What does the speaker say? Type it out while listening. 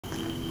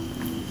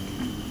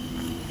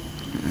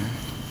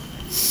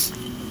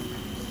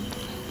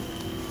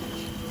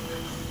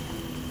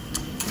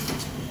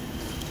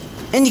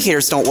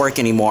Indicators don't work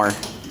anymore.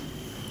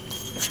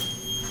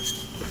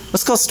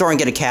 Let's go to the store and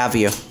get a cab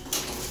view.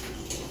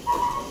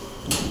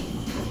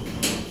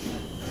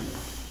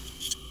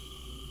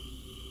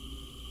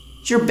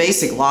 It's your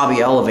basic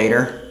lobby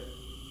elevator.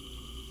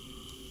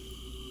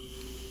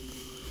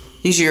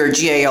 These are your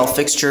GAL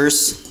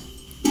fixtures.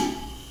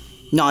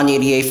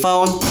 Non-ADA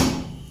phone.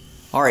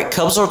 Alright,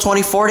 Cubs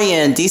 2040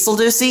 and Diesel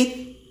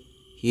Doocy.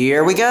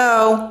 Here we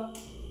go.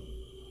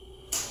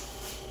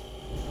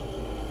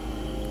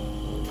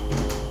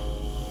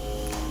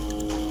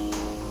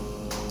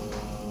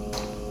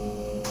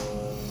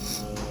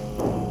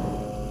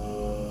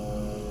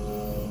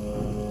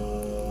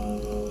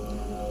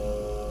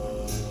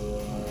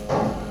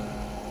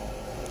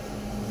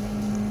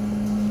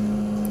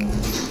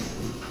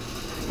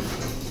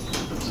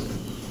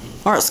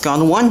 Alright, let's go on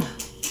to 1.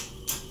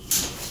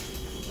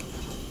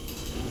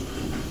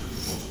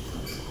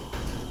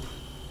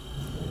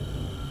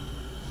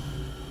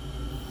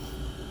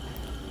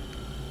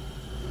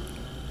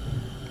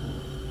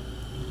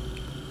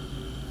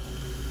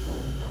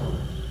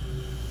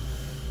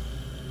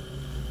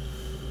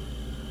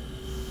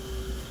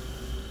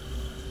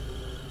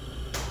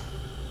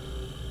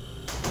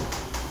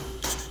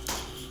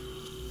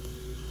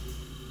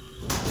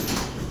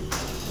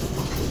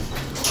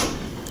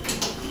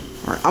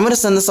 I'm gonna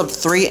send this up to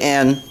 3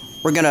 and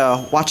we're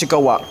gonna watch it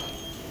go up.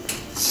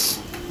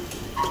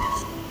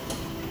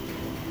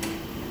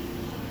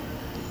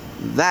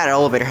 That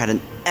elevator had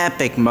an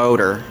epic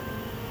motor.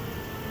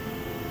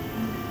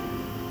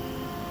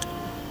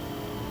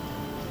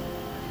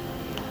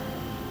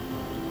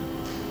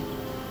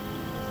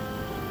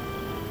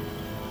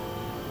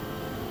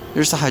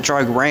 There's the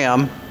hydraulic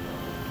ram.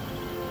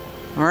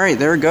 Alright,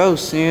 there it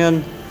goes.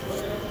 And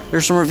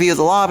there's some review of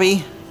the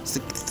lobby. So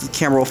the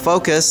camera will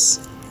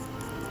focus.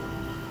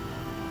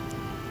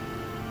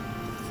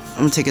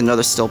 I'm gonna take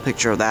another still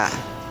picture of that.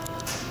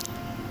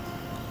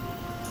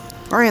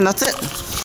 Alright, and that's it.